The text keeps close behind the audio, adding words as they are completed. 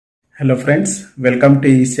Hello friends, welcome to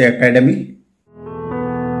EC Academy.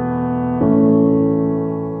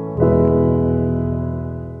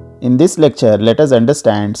 In this lecture, let us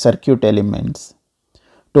understand circuit elements.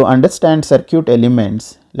 To understand circuit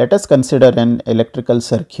elements, let us consider an electrical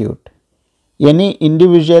circuit. Any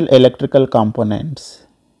individual electrical components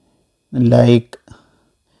like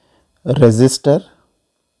resistor,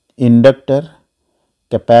 inductor,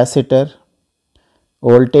 capacitor,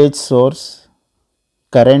 voltage source,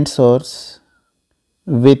 current source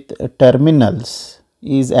with terminals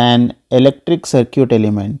is an electric circuit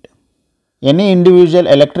element. Any individual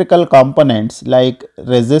electrical components like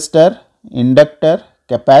resistor, inductor,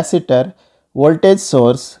 capacitor, voltage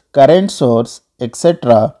source, current source,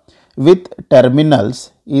 etc. with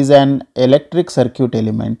terminals is an electric circuit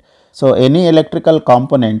element. So, any electrical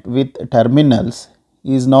component with terminals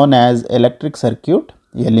is known as electric circuit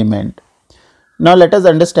element. Now, let us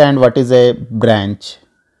understand what is a branch.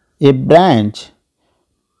 A branch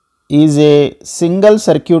is a single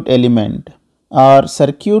circuit element or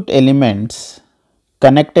circuit elements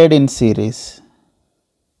connected in series.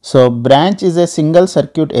 So, branch is a single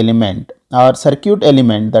circuit element or circuit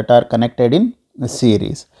element that are connected in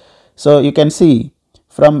series. So, you can see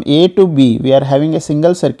from A to B we are having a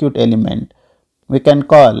single circuit element. We can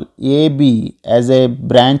call AB as a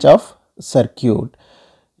branch of circuit.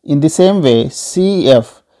 In the same way,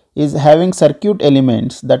 CF is having circuit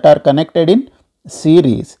elements that are connected in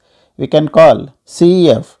series. We can call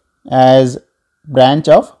CF as branch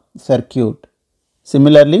of circuit.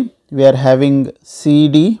 Similarly, we are having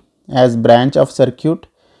CD as branch of circuit,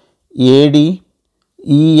 AD,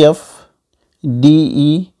 EF,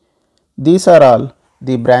 DE. These are all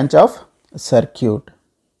the branch of circuit.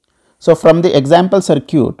 So, from the example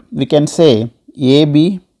circuit, we can say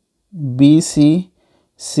AB, BC,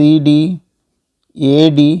 CD,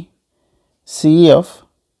 AD, CF,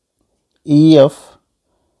 EF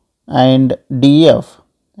and DF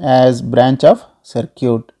as branch of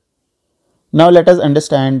circuit. Now, let us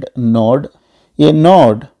understand node. A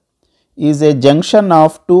node is a junction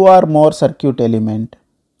of two or more circuit element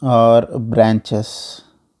or branches.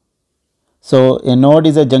 So, a node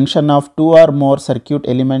is a junction of two or more circuit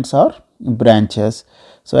elements or branches.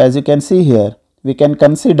 So, as you can see here, we can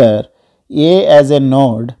consider A as a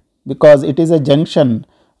node because it is a junction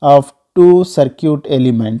of two circuit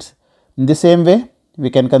elements. In the same way, we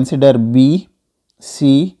can consider B,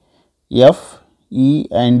 C, F, E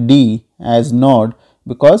and D as node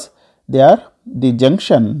because they are the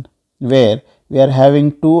junction where we are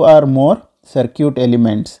having two or more circuit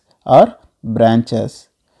elements or branches.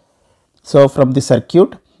 So, from the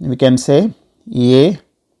circuit we can say A,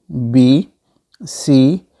 B,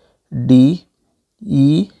 C, D,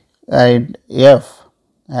 E and F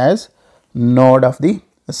as node of the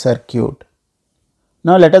circuit.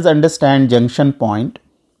 Now, let us understand junction point.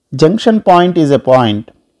 Junction point is a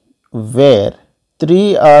point where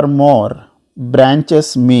three or more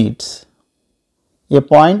branches meets. A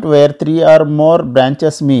point where three or more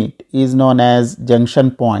branches meet is known as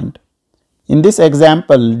junction point. In this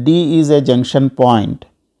example, D is a junction point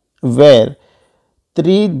where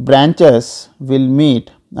three branches will meet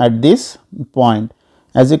at this point.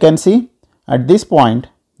 As you can see, at this point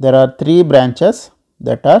there are three branches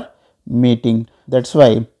that are meeting. That's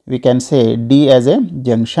why we can say D as a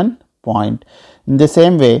junction point. In the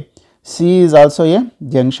same way, C is also a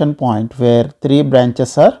junction point where three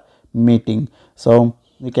branches are meeting. So,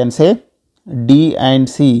 we can say D and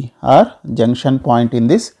C are junction point in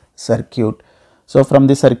this circuit. So, from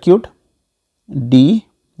the circuit, D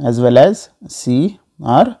as well as C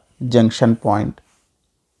are junction point.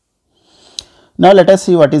 Now, let us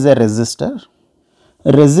see what is a resistor.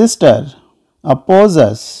 Resistor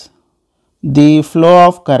opposes the flow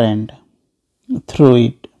of current through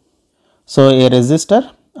it. So, a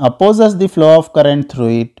resistor opposes the flow of current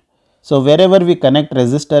through it. So, wherever we connect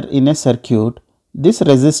resistor in a circuit, this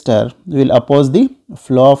resistor will oppose the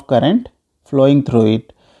flow of current flowing through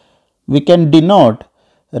it. We can denote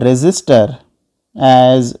resistor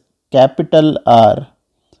as capital R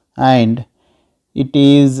and it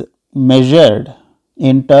is measured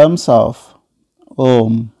in terms of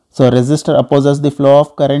ohm. So, resistor opposes the flow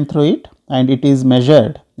of current through it and it is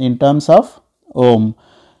measured in terms of ohm.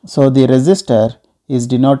 So, the resistor is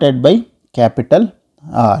denoted by capital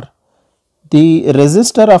R. The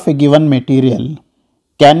resistor of a given material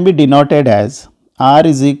can be denoted as R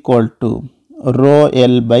is equal to rho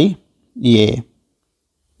L by A.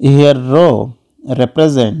 Here rho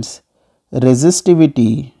represents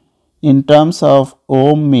resistivity in terms of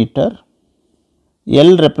ohm meter,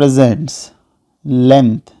 L represents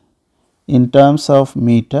length in terms of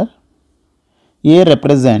meter, A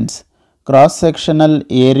represents cross sectional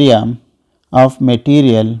area of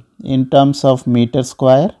material in terms of meter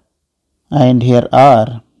square, and here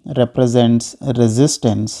R represents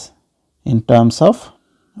resistance in terms of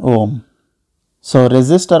ohm. So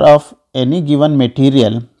resistor of any given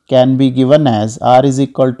material can be given as R is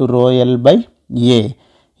equal to rho L by A.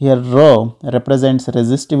 Here rho represents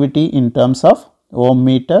resistivity in terms of ohm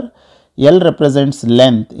meter, L represents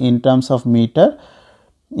length in terms of meter,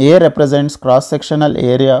 A represents cross sectional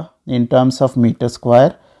area in terms of meter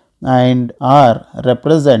square, and R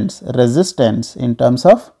represents resistance in terms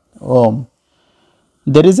of ohm.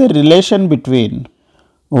 There is a relation between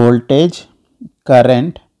voltage,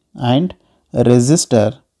 current and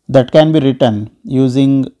resistor that can be written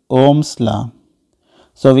using Ohm's law.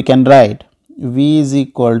 So we can write V is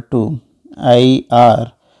equal to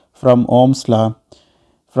IR from Ohm's law.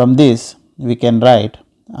 From this we can write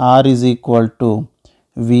R is equal to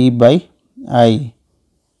V by I.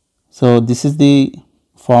 So this is the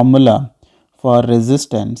formula for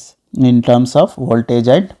resistance in terms of voltage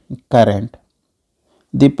and current.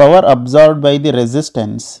 The power absorbed by the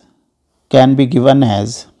resistance can be given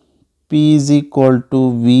as P is equal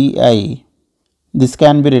to VI. This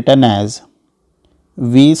can be written as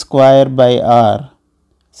V square by R,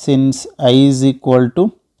 since I is equal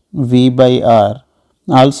to V by R.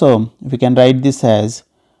 Also we can write this as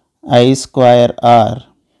I square R,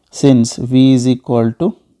 since V is equal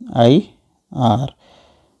to I R.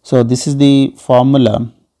 So this is the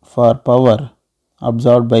formula for power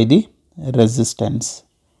absorbed by the resistance,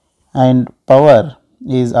 and power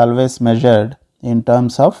is always measured in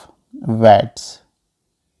terms of watts.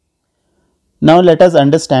 Now let us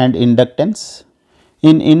understand inductance.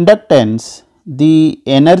 In inductance, the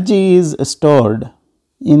energy is stored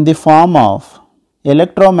in the form of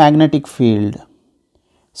electromagnetic field.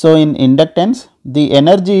 So in inductance, the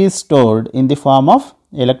energy is stored in the form of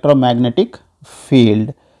electromagnetic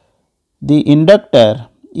field. The inductor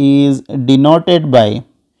is denoted by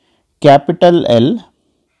capital L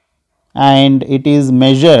and it is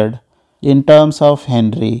measured in terms of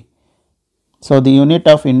Henry. So the unit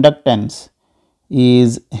of inductance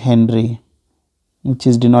is Henry, which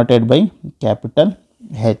is denoted by capital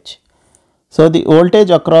H. So the voltage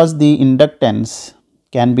across the inductance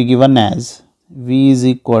can be given as V is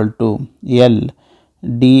equal to L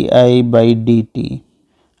di by dt,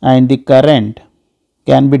 and the current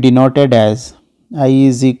can be denoted as I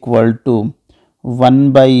is equal to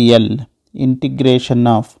 1 by L integration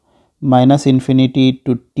of minus infinity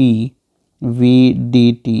to t V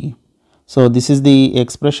dt. So this is the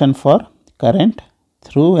expression for current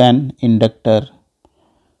through an inductor.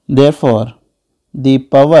 Therefore, the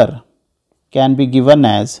power can be given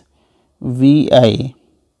as VI.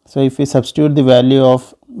 So if we substitute the value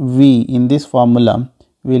of V in this formula,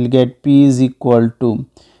 we will get P is equal to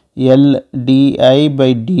L di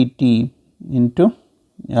by dt into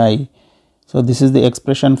I. So this is the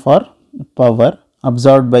expression for power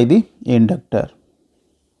absorbed by the inductor.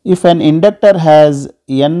 If an inductor has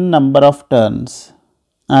n number of turns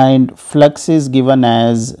and flux is given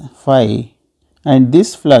as phi, and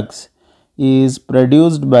this flux is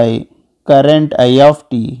produced by current I of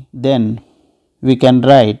t, then we can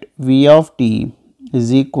write V of t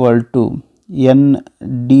is equal to n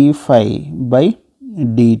d phi by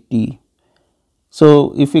dt.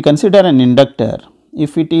 So if we consider an inductor,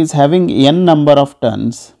 if it is having n number of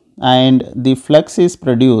turns and the flux is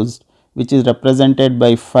produced, which is represented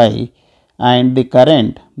by phi, and the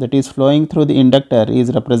current that is flowing through the inductor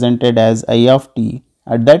is represented as I of t,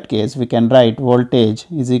 at that case we can write voltage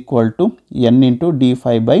is equal to n into d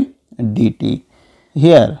phi by dt.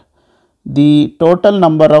 Here the total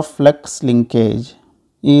number of flux linkage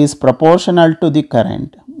is proportional to the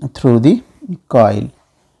current through the coil.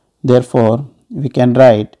 Therefore we can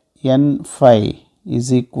write n phi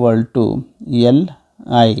is equal to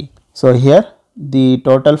Li. So here the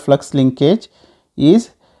total flux linkage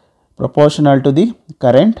is proportional to the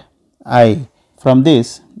current I. From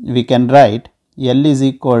this we can write L is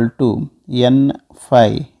equal to n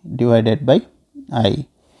phi divided by I,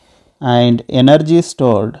 and energy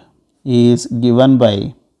stored is given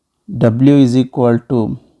by W is equal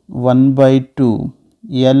to 1 by 2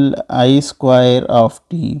 Li square of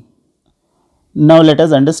t. Now let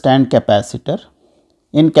us understand capacitor.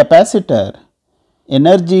 In capacitor,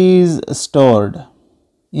 energy is stored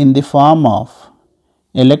in the form of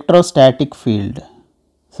electrostatic field.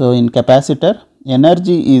 So in capacitor,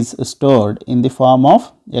 energy is stored in the form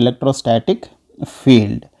of electrostatic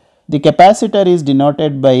field. The capacitor is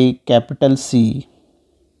denoted by capital C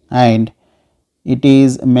and it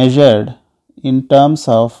is measured in terms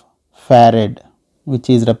of farad, which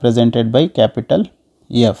is represented by capital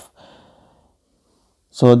F.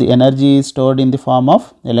 So the energy is stored in the form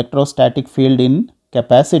of electrostatic field in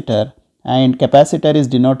capacitor, and capacitor is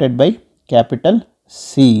denoted by capital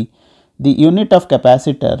C. The unit of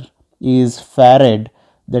capacitor is farad,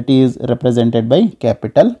 that is represented by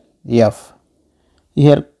capital F.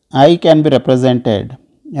 Here I can be represented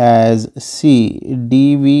as C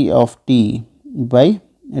dV of t by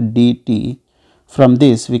dt. From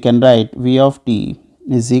this we can write V of t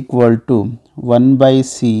is equal to 1 by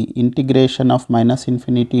C integration of minus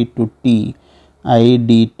infinity to t I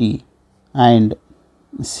dt, and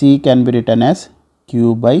C can be written as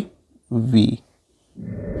Q by V.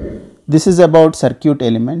 This is about circuit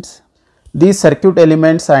elements. These circuit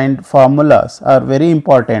elements and formulas are very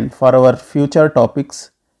important for our future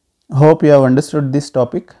topics. Hope you have understood this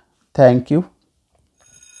topic. Thank you.